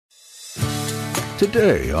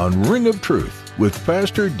today on Ring of Truth with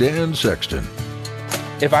Pastor Dan Sexton.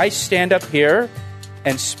 If I stand up here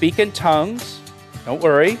and speak in tongues, don't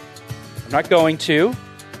worry, I'm not going to.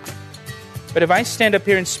 But if I stand up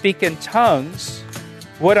here and speak in tongues,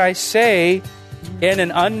 what I say in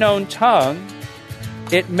an unknown tongue,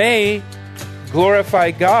 it may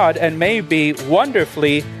glorify God and may be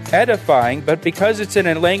wonderfully edifying, but because it's in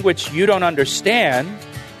a language you don't understand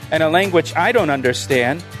and a language I don't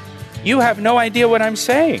understand, you have no idea what I'm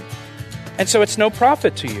saying. And so it's no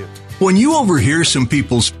profit to you. When you overhear some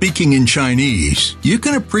people speaking in Chinese, you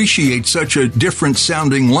can appreciate such a different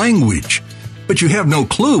sounding language, but you have no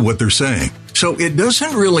clue what they're saying. So it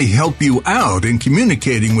doesn't really help you out in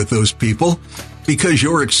communicating with those people because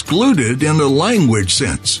you're excluded in a language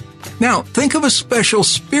sense. Now, think of a special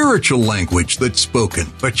spiritual language that's spoken,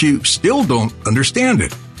 but you still don't understand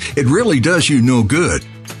it. It really does you no good.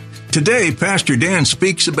 Today, Pastor Dan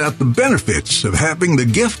speaks about the benefits of having the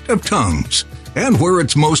gift of tongues and where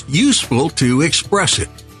it's most useful to express it.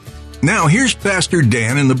 Now, here's Pastor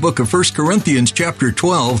Dan in the book of 1 Corinthians chapter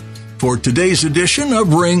 12 for today's edition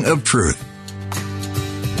of Ring of Truth.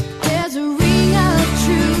 There's a ring of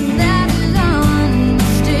truth that is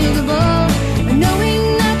unmistakable,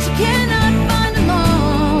 knowing that you cannot find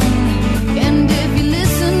alone. And if you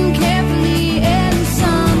listen carefully, and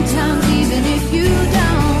sometimes even if you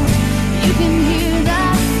don't, you can hear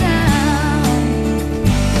that sound.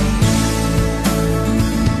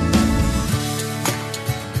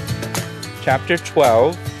 Chapter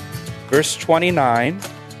 12, verse 29.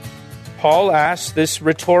 Paul asks this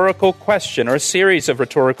rhetorical question, or a series of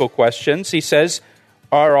rhetorical questions. He says,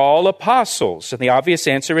 are all apostles? And the obvious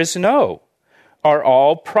answer is no. Are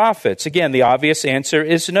all prophets? Again, the obvious answer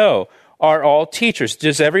is no. Are all teachers?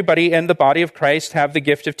 Does everybody in the body of Christ have the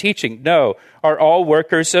gift of teaching? No. Are all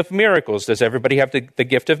workers of miracles? Does everybody have the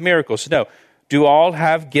gift of miracles? No. Do all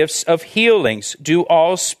have gifts of healings? Do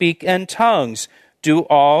all speak in tongues? Do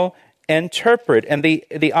all interpret? And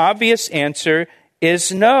the obvious answer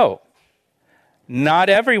is no. Not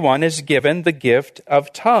everyone is given the gift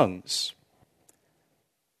of tongues.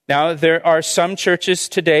 Now, there are some churches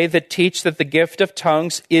today that teach that the gift of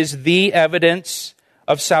tongues is the evidence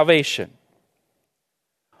of salvation,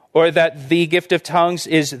 or that the gift of tongues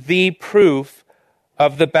is the proof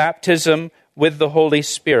of the baptism with the Holy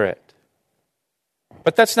Spirit.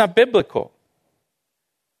 But that's not biblical.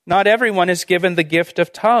 Not everyone is given the gift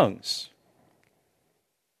of tongues.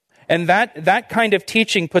 And that kind of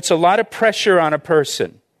teaching puts a lot of pressure on a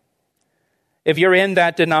person. If you're in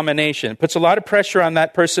that denomination, it puts a lot of pressure on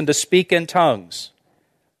that person to speak in tongues.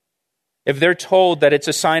 If they're told that it's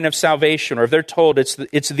a sign of salvation, or if they're told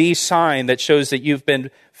it's the sign that shows that you've been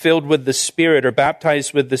filled with the Spirit or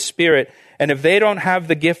baptized with the Spirit, and if they don't have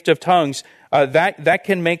the gift of tongues, that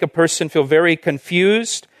can make a person feel very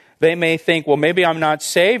confused. They may think, well, maybe I'm not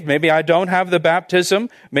saved. Maybe I don't have the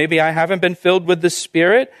baptism. Maybe I haven't been filled with the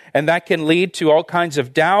Spirit. And that can lead to all kinds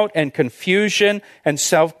of doubt and confusion and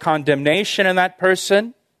self-condemnation in that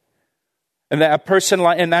person. And that a person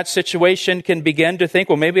in that situation can begin to think,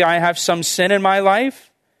 well, maybe I have some sin in my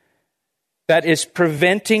life that is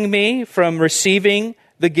preventing me from receiving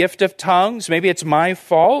the gift of tongues. Maybe it's my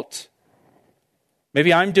fault.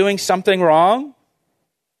 Maybe I'm doing something wrong.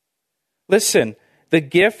 Listen. The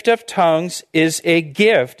gift of tongues is a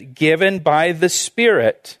gift given by the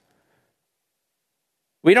Spirit.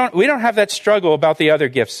 We don't have that struggle about the other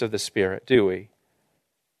gifts of the Spirit, do we?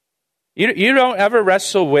 You don't ever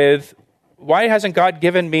wrestle with, why hasn't God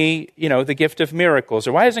given me, the gift of miracles?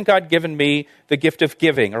 Or why hasn't God given me the gift of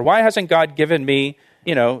giving? Or why hasn't God given me,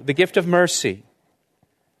 the gift of mercy?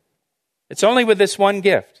 It's only with this one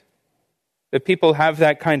gift that people have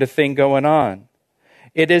that kind of thing going on.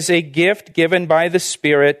 It is a gift given by the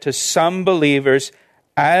Spirit to some believers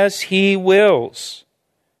as He wills.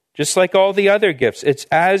 Just like all the other gifts, it's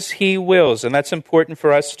as He wills, and that's important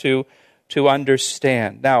for us to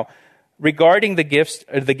understand. Now, regarding the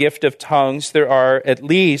gift of tongues, there are at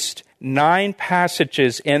least 9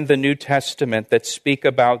 passages in the New Testament that speak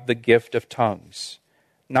about the gift of tongues.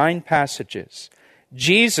 9 passages.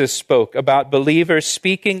 Jesus spoke about believers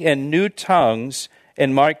speaking in new tongues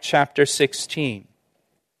in Mark chapter 16.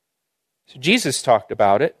 So Jesus talked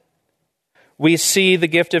about it. We see the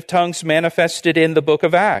gift of tongues manifested in the book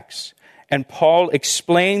of Acts. And Paul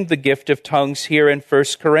explained the gift of tongues here in 1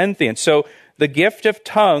 Corinthians. So the gift of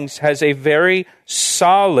tongues has a very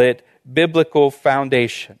solid biblical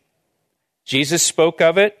foundation. Jesus spoke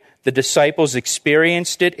of it. The disciples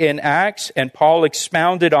experienced it in Acts, and Paul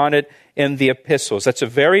expounded on it in the epistles. That's a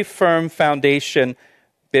very firm foundation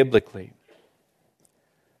biblically.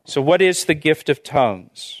 So what is the gift of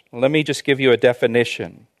tongues? Well, let me just give you a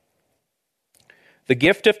definition. The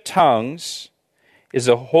gift of tongues is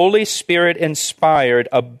a Holy Spirit-inspired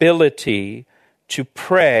ability to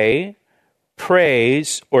pray,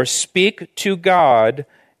 praise, or speak to God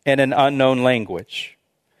in an unknown language.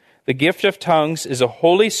 The gift of tongues is a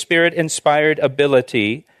Holy Spirit-inspired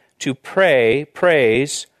ability to pray,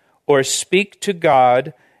 praise, or speak to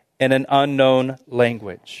God in an unknown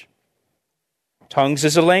language. Tongues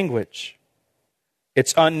is a language.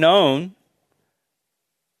 It's unknown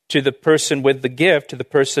to the person with the gift, to the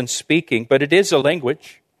person speaking, but it is a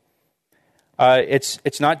language.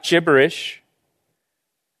 It's not gibberish.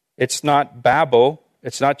 It's not babble.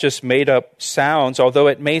 It's not just made-up sounds, although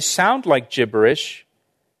it may sound like gibberish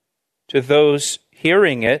to those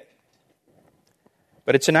hearing it,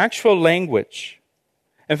 but it's an actual language.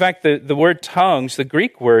 In fact, the word tongues, the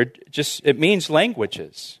Greek word, it means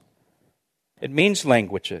languages. It means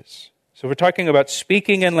languages. So we're talking about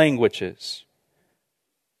speaking in languages.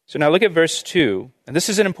 So now look at verse 2, and this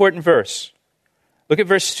is an important verse. Look at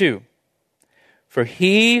verse 2. For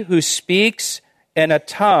he who speaks in a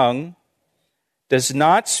tongue does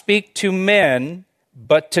not speak to men,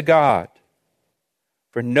 but to God.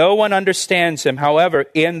 For no one understands him. However,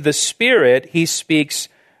 in the Spirit, he speaks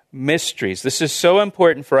mysteries. This is so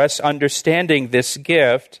important for us understanding this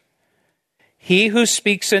gift. He who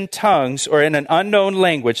speaks in tongues or in an unknown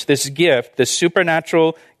language, this gift, this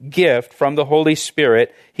supernatural gift from the Holy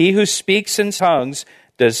Spirit, he who speaks in tongues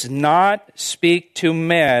does not speak to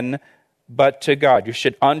men, but to God. You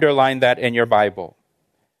should underline that in your Bible.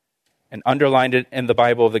 And underline it in the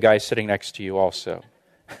Bible of the guy sitting next to you also.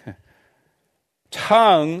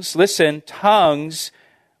 Tongues, listen, tongues,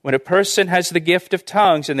 when a person has the gift of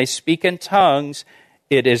tongues and they speak in tongues,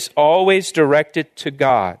 it is always directed to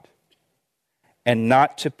God and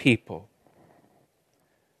not to people.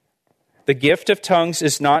 The gift of tongues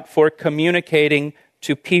is not for communicating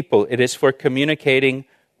to people. It is for communicating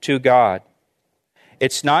to God.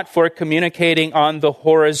 It's not for communicating on the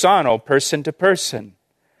horizontal, person to person.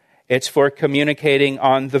 It's for communicating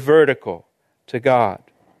on the vertical, to God.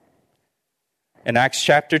 In Acts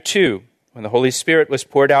chapter 2, when the Holy Spirit was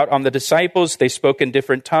poured out on the disciples, they spoke in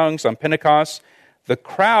different tongues on Pentecost. The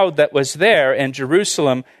crowd that was there in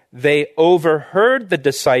Jerusalem, they overheard the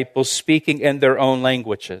disciples speaking in their own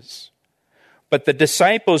languages. But the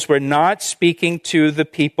disciples were not speaking to the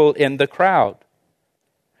people in the crowd.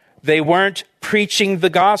 They weren't preaching the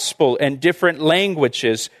gospel in different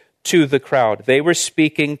languages to the crowd. They were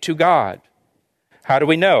speaking to God. How do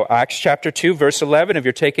we know? Acts chapter 2, verse 11. If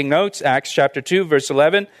you're taking notes, Acts chapter 2, verse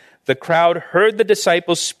 11. The crowd heard the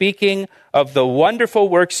disciples speaking of the wonderful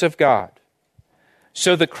works of God.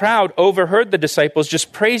 So the crowd overheard the disciples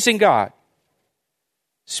just praising God,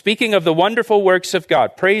 speaking of the wonderful works of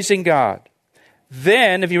God, praising God.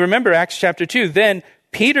 Then, if you remember Acts chapter 2, then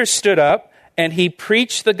Peter stood up and he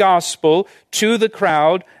preached the gospel to the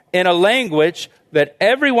crowd in a language that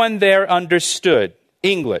everyone there understood.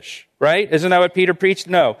 English, right? Isn't that what Peter preached?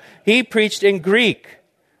 No. He preached in Greek,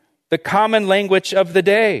 the common language of the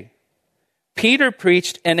day. Peter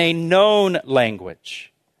preached in a known language.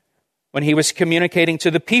 When he was communicating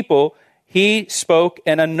to the people, he spoke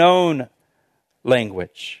in a known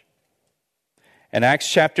language. In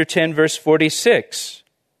Acts chapter 10, verse 46,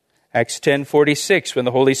 Acts 10:46, when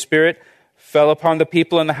the Holy Spirit fell upon the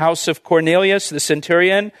people in the house of Cornelius, the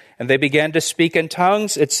centurion, and they began to speak in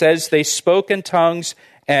tongues, it says they spoke in tongues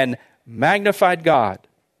and magnified God.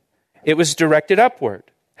 It was directed upward,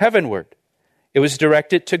 heavenward. It was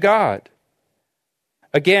directed to God.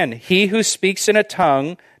 Again, he who speaks in a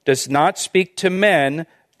tongue does not speak to men,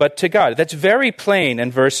 but to God. That's very plain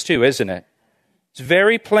in verse 2, isn't it? It's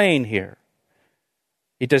very plain here.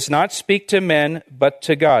 He does not speak to men, but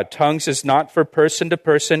to God. Tongues is not for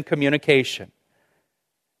person-to-person communication.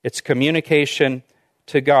 It's communication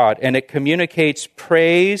to God, and it communicates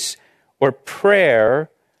praise or prayer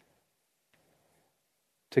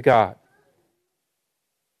to God.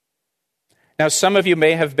 Now, some of you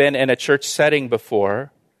may have been in a church setting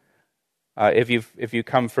before, if you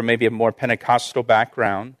come from maybe a more Pentecostal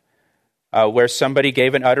background, where somebody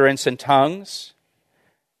gave an utterance in tongues,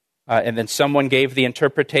 and then someone gave the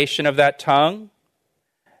interpretation of that tongue,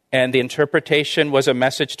 and the interpretation was a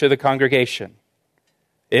message to the congregation.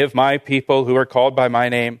 If my people who are called by my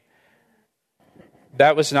name,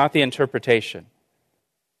 that was not the interpretation.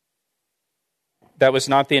 That was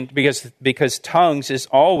not because tongues is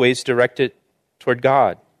always directed toward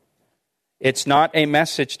God. It's not a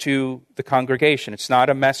message to the congregation. It's not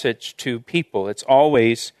a message to people. It's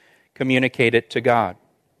always communicated to God.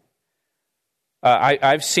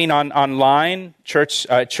 I've seen online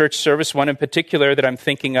church service, one in particular that I'm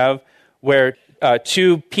thinking of, where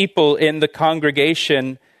two people in the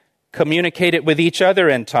congregation communicated with each other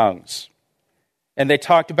in tongues. And they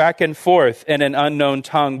talked back and forth in an unknown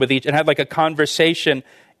tongue with each, and had like a conversation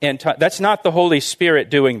in tongue. That's not the Holy Spirit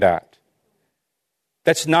doing that.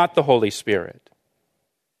 That's not the Holy Spirit.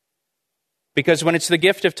 Because when it's the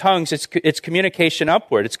gift of tongues, it's communication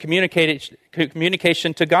upward. It's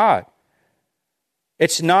communication to God.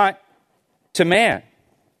 It's not to man.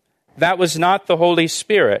 That was not the Holy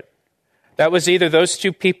Spirit. That was either those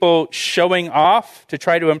two people showing off to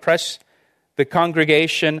try to impress the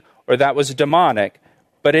congregation, or that was demonic.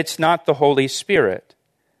 But it's not the Holy Spirit.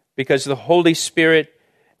 Because the Holy Spirit,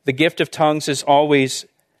 the gift of tongues, is always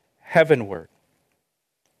heavenward.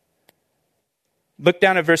 Look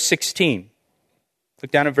down at verse 16.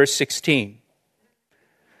 Look down at verse 16.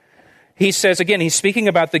 He says, again, he's speaking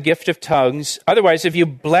about the gift of tongues. Otherwise, if you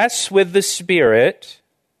bless with the Spirit,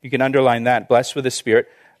 you can underline that, bless with the Spirit,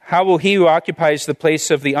 how will he who occupies the place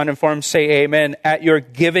of the uninformed say amen at your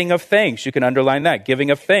giving of thanks? You can underline that, giving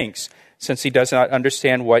of thanks, since he does not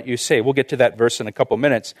understand what you say. We'll get to that verse in a couple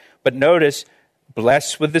minutes. But notice,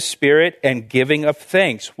 bless with the Spirit and giving of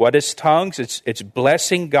thanks. What is tongues? It's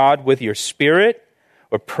blessing God with your spirit,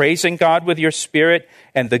 or praising God with your spirit,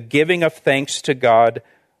 and the giving of thanks to God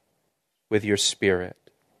with your spirit.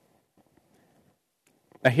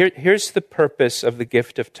 Now here's the purpose of the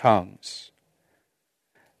gift of tongues.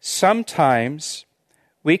 Sometimes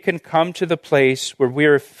we can come to the place where we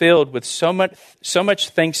are filled with so much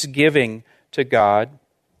thanksgiving to God,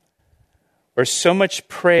 or so much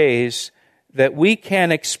praise, that we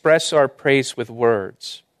can't express our praise with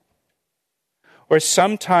words. Or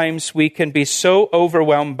sometimes we can be so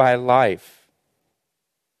overwhelmed by life,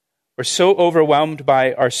 or so overwhelmed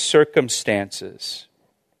by our circumstances,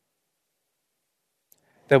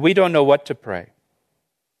 that we don't know what to pray.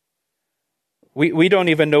 We don't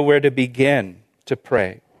even know where to begin to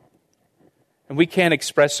pray. And we can't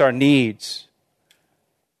express our needs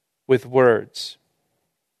with words.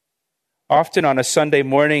 Often on a Sunday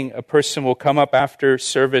morning, a person will come up after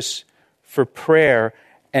service for prayer,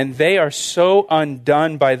 and they are so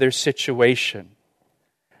undone by their situation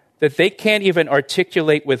that they can't even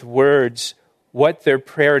articulate with words what their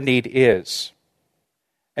prayer need is.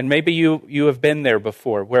 And maybe you have been there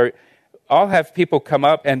before, where I'll have people come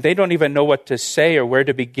up and they don't even know what to say or where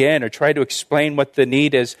to begin or try to explain what the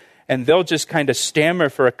need is, and they'll just kind of stammer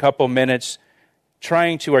for a couple minutes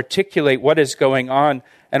trying to articulate what is going on.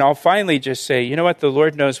 And I'll finally just say, you know what, the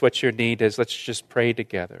Lord knows what your need is. Let's just pray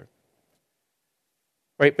together.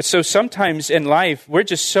 Right? But so sometimes in life, we're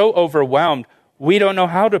just so overwhelmed, we don't know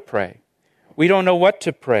how to pray. We don't know what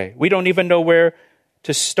to pray. We don't even know where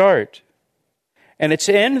to start. And it's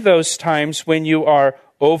in those times when you are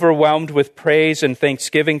overwhelmed with praise and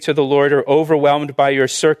thanksgiving to the Lord, or overwhelmed by your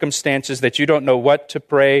circumstances that you don't know what to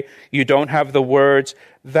pray, you don't have the words,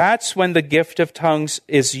 that's when the gift of tongues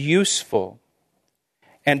is useful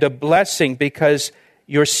and a blessing, because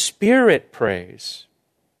your spirit prays.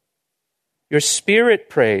 Your spirit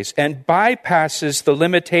prays and bypasses the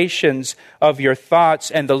limitations of your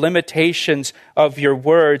thoughts and the limitations of your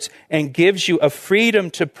words, and gives you a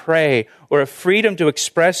freedom to pray, or a freedom to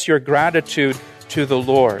express your gratitude to the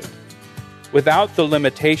Lord without the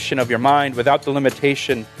limitation of your mind, without the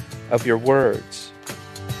limitation of your words.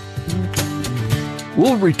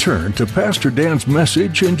 We'll return to Pastor Dan's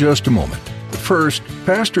message in just a moment. First,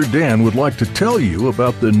 Pastor Dan would like to tell you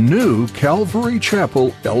about the new Calvary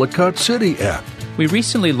Chapel Ellicott City app. We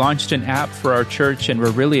recently launched an app for our church, and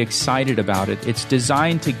we're really excited about it. It's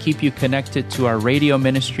designed to keep you connected to our radio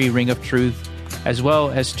ministry, Ring of Truth, as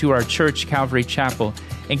well as to our church, Calvary Chapel.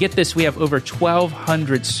 And get this, we have over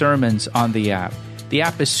 1,200 sermons on the app. The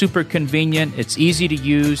app is super convenient, it's easy to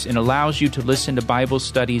use, and allows you to listen to Bible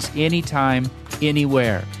studies anytime,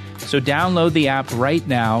 anywhere. So download the app right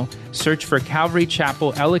now, search for Calvary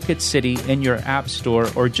Chapel Ellicott City in your app store,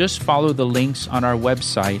 or just follow the links on our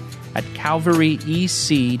website at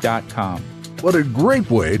calvaryec.com. What a great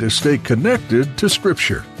way to stay connected to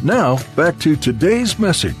Scripture. Now, back to today's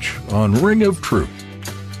message on Ring of Truth.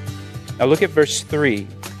 Now look at verse 3.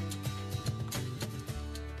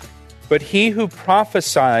 But he who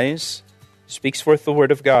prophesies, speaks forth the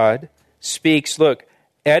word of God, speaks, look,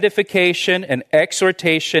 edification and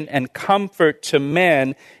exhortation and comfort to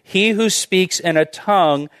men. He who speaks in a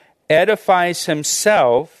tongue edifies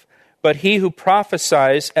himself, but he who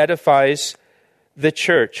prophesies edifies the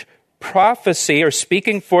church. Prophecy, or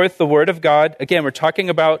speaking forth the word of God, again, we're talking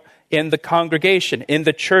about in the congregation, in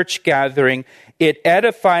the church gathering. It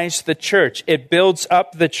edifies the church. It builds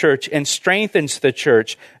up the church and strengthens the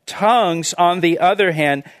church. Tongues, on the other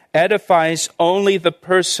hand, edifies only the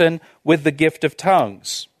person with the gift of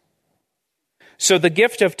tongues. So the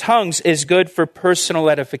gift of tongues is good for personal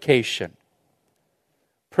edification.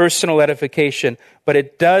 Personal edification, but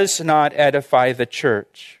it does not edify the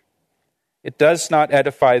church. It does not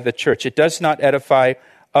edify the church. It does not edify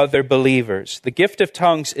other believers. The gift of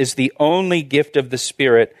tongues is the only gift of the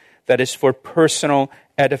Spirit that is for personal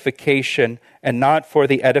edification and not for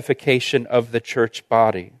the edification of the church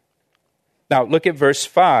body. Now, look at verse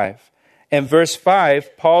 5. In verse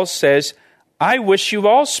 5, Paul says, I wish you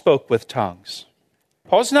all spoke with tongues.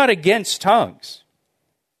 Paul's not against tongues.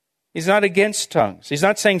 He's not against tongues. He's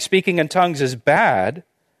not saying speaking in tongues is bad.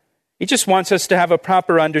 He just wants us to have a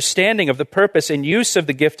proper understanding of the purpose and use of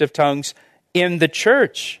the gift of tongues in the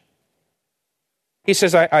church. He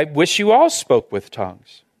says, I wish you all spoke with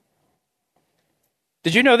tongues.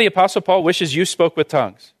 Did you know the Apostle Paul wishes you spoke with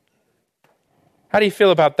tongues? How do you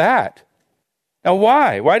feel about that? Now,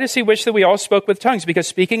 why? Why does he wish that we all spoke with tongues? Because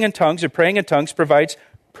speaking in tongues or praying in tongues provides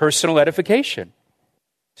personal edification.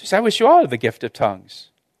 He says, I wish you all have the gift of tongues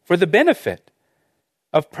for the benefit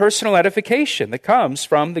of personal edification that comes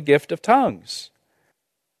from the gift of tongues.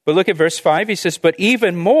 But look at verse 5. He says, but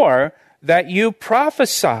even more that you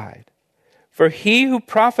prophesied. For he who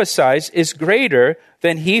prophesies is greater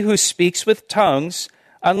than he who speaks with tongues,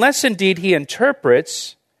 unless indeed he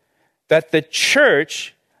interprets, that the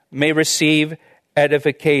church may receive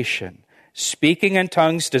edification. Speaking in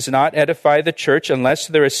tongues does not edify the church unless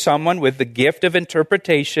there is someone with the gift of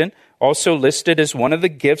interpretation, also listed as one of the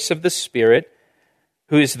gifts of the Spirit,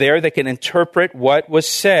 who is there that can interpret what was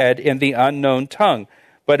said in the unknown tongue.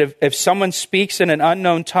 But if someone speaks in an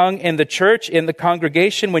unknown tongue in the church, in the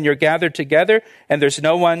congregation, when you're gathered together, and there's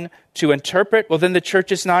no one to interpret, well, then the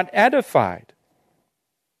church is not edified.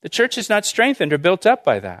 The church is not strengthened or built up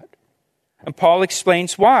by that. And Paul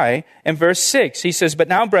explains why in verse 6. He says, but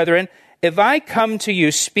now, brethren, if I come to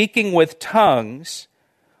you speaking with tongues,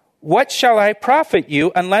 what shall I profit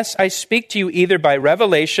you unless I speak to you either by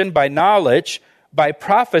revelation, by knowledge, by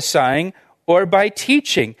prophesying, or by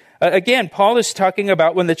teaching? Again, Paul is talking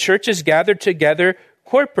about when the church is gathered together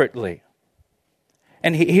corporately.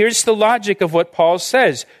 And here's the logic of what Paul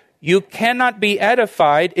says. You cannot be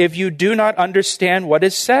edified if you do not understand what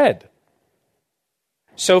is said.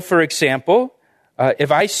 So, for example,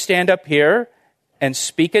 if I stand up here and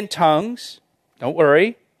speak in tongues, don't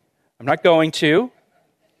worry, I'm not going to.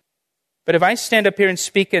 But if I stand up here and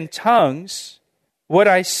speak in tongues, what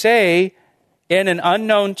I say in an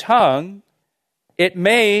unknown tongue, it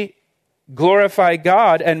may glorify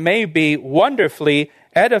God and may be wonderfully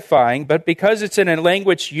edifying, but because it's in a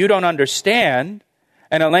language you don't understand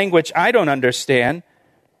and a language I don't understand,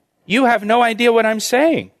 you have no idea what I'm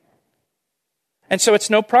saying. And so it's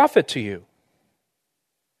no profit to you.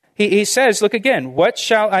 He says, look again, what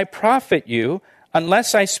shall I profit you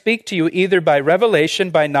unless I speak to you either by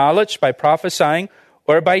revelation, by knowledge, by prophesying,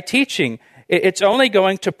 or by teaching? It's only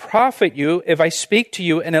going to profit you if I speak to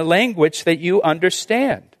you in a language that you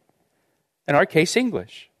understand. In our case,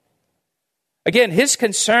 English. Again, his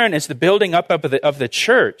concern is the building up of the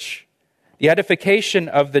church, the edification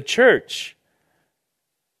of the church.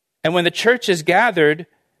 And when the church is gathered,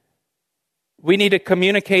 we need to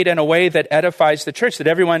communicate in a way that edifies the church, that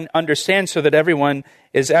everyone understands so that everyone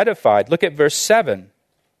is edified. Look at verse 7.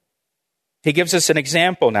 He gives us an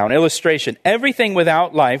example now, an illustration. Everything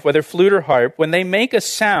without life, whether flute or harp, when they make a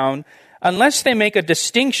sound, unless they make a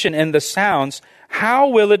distinction in the sounds, how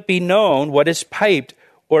will it be known what is piped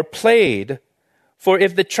or played? For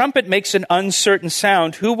if the trumpet makes an uncertain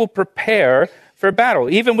sound, who will prepare for battle?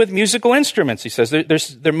 Even with musical instruments, he says,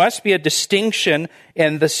 there must be a distinction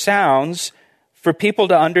in the sounds for people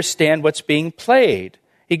to understand what's being played.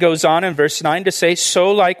 He goes on in verse 9 to say, so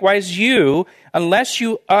likewise you, unless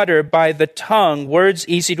you utter by the tongue words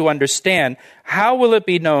easy to understand, how will it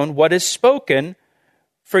be known what is spoken?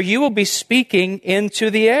 For you will be speaking into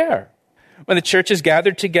the air. When the church is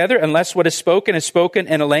gathered together, unless what is spoken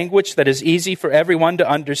in a language that is easy for everyone to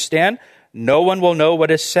understand, no one will know what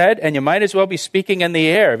is said, and you might as well be speaking in the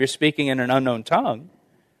air if you're speaking in an unknown tongue.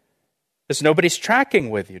 Because nobody's tracking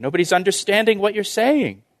with you. Nobody's understanding what you're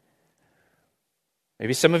saying.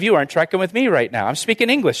 Maybe some of you aren't tracking with me right now. I'm speaking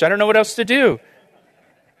English. I don't know what else to do.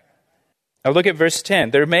 Now look at verse 10.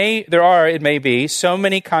 It may be, so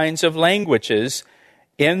many kinds of languages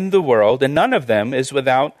in the world, and none of them is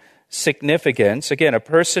without significance. Again, a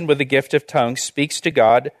person with the gift of tongues speaks to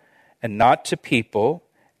God and not to people,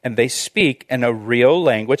 and they speak in a real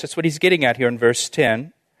language. That's what he's getting at here in verse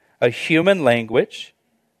 10. a human language.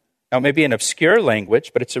 Now, it may be an obscure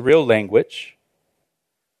language, but it's a real language.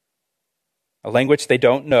 A language they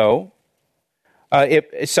don't know.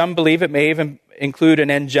 Some believe it may even include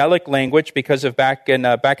an angelic language because of back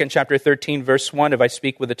in chapter 13, verse 1, if I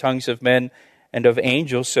speak with the tongues of men and of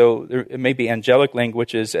angels, so it may be angelic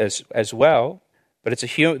languages as well. But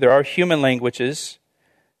there are human languages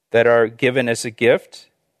that are given as a gift.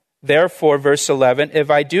 Therefore, verse 11,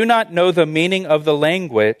 if I do not know the meaning of the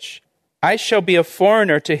language, I shall be a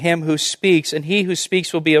foreigner to him who speaks, and he who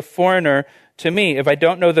speaks will be a foreigner to me. If I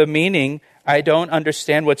don't know the meaning, I don't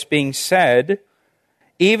understand what's being said.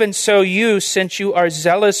 Even so you, since you are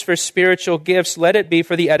zealous for spiritual gifts, let it be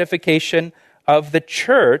for the edification of the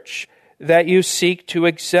church that you seek to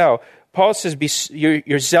excel. Paul says,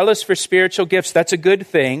 you're zealous for spiritual gifts. That's a good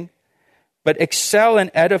thing. But excel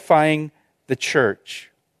in edifying the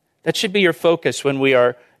church. That should be your focus when we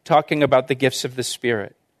are talking about the gifts of the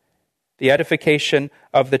Spirit. The edification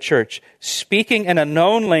of the church. Speaking in a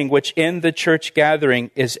known language in the church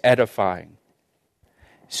gathering is edifying.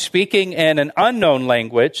 Speaking in an unknown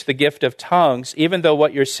language, the gift of tongues, even though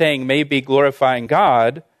what you're saying may be glorifying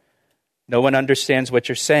God, no one understands what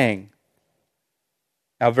you're saying.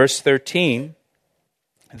 Now, verse 13,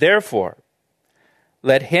 therefore,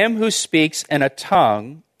 let him who speaks in a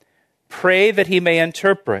tongue pray that he may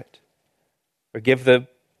interpret, or give the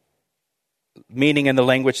meaning in the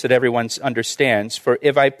language that everyone understands. For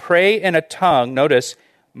if I pray in a tongue, notice,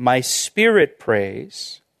 my spirit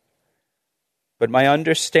prays, but my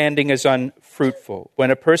understanding is unfruitful.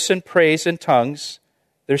 When a person prays in tongues,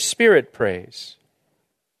 their spirit prays.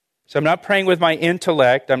 So I'm not praying with my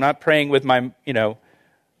intellect. I'm not praying with my,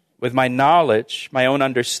 with my knowledge, my own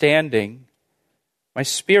understanding. My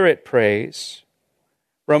spirit prays.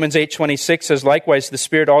 Romans 8:26 says, likewise, the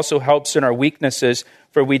Spirit also helps in our weaknesses,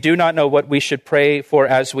 for we do not know what we should pray for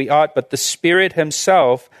as we ought, but the Spirit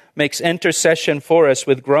himself makes intercession for us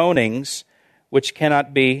with groanings which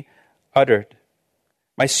cannot be uttered.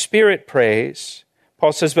 My spirit prays.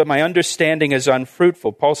 Paul says, but my understanding is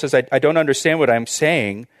unfruitful. Paul says, I don't understand what I'm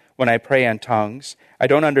saying when I pray in tongues. I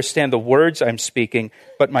don't understand the words I'm speaking,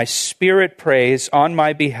 but my spirit prays on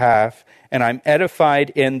my behalf, and I'm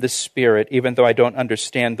edified in the Spirit, even though I don't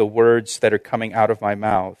understand the words that are coming out of my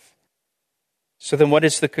mouth. So then what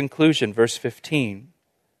is the conclusion? Verse 15.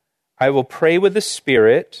 I will pray with the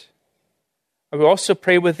Spirit. I will also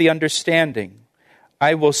pray with the understanding.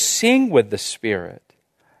 I will sing with the Spirit,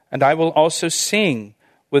 and I will also sing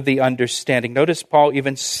with the understanding. Notice Paul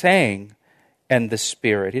even sang in the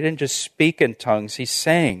Spirit. He didn't just speak in tongues, he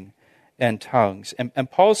sang in tongues. And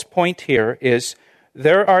Paul's point here is,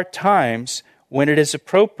 there are times when it is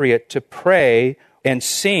appropriate to pray and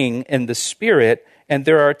sing in the Spirit, and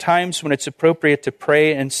there are times when it's appropriate to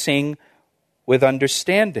pray and sing with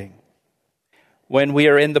understanding. When we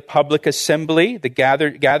are in the public assembly,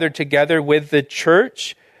 gathered together with the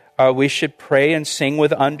church, we should pray and sing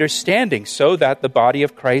with understanding so that the body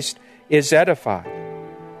of Christ is edified.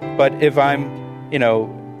 But if I'm,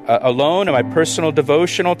 alone in my personal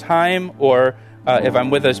devotional time, or if I'm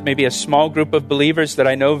with maybe a small group of believers that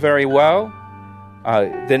I know very well,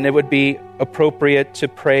 then it would be appropriate to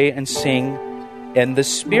pray and sing in the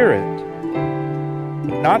Spirit,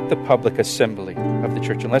 not the public assembly of the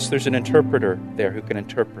church, unless there's an interpreter there who can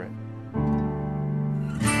interpret.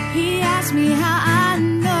 He asked me how I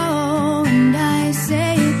know, and I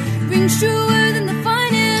say it rings truer than the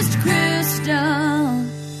finest crystal.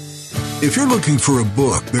 If you're looking for a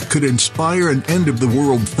book that could inspire an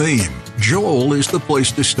end-of-the-world theme, Joel is the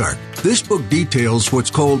place to start. This book details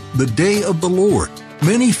what's called the Day of the Lord.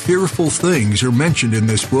 Many fearful things are mentioned in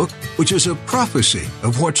this book, which is a prophecy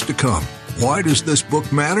of what's to come. Why does this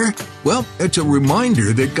book matter? Well, it's a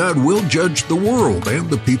reminder that God will judge the world and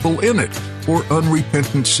the people in it for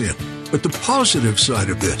unrepentant sin. But the positive side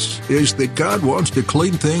of this is that God wants to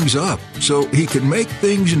clean things up so he can make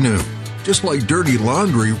things new. Just like dirty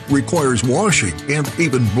laundry requires washing and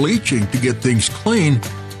even bleaching to get things clean,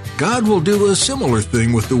 God will do a similar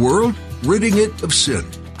thing with the world, ridding it of sin.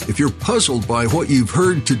 If you're puzzled by what you've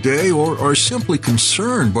heard today or are simply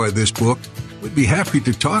concerned by this book, we'd be happy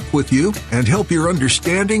to talk with you and help your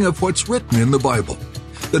understanding of what's written in the Bible.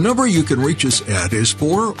 The number you can reach us at is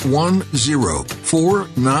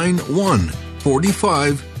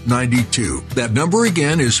 410-491-4592. That number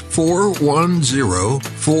again is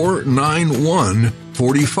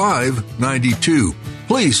 410-491-4592.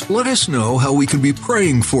 Please let us know how we can be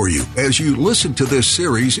praying for you as you listen to this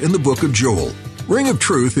series in the book of Joel. Ring of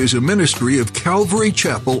Truth is a ministry of Calvary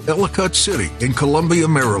Chapel, Ellicott City in Columbia,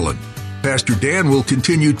 Maryland. Pastor Dan will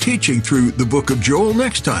continue teaching through the book of Joel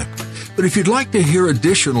next time. But if you'd like to hear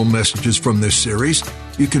additional messages from this series,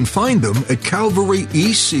 you can find them at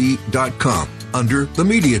calvaryec.com under the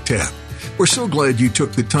Media tab. We're so glad you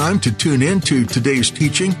took the time to tune in to today's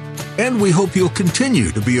teaching, and we hope you'll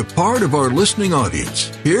continue to be a part of our listening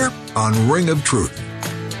audience here on Ring of Truth.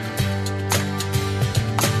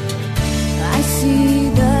 I see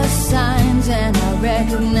the signs and I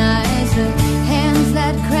recognize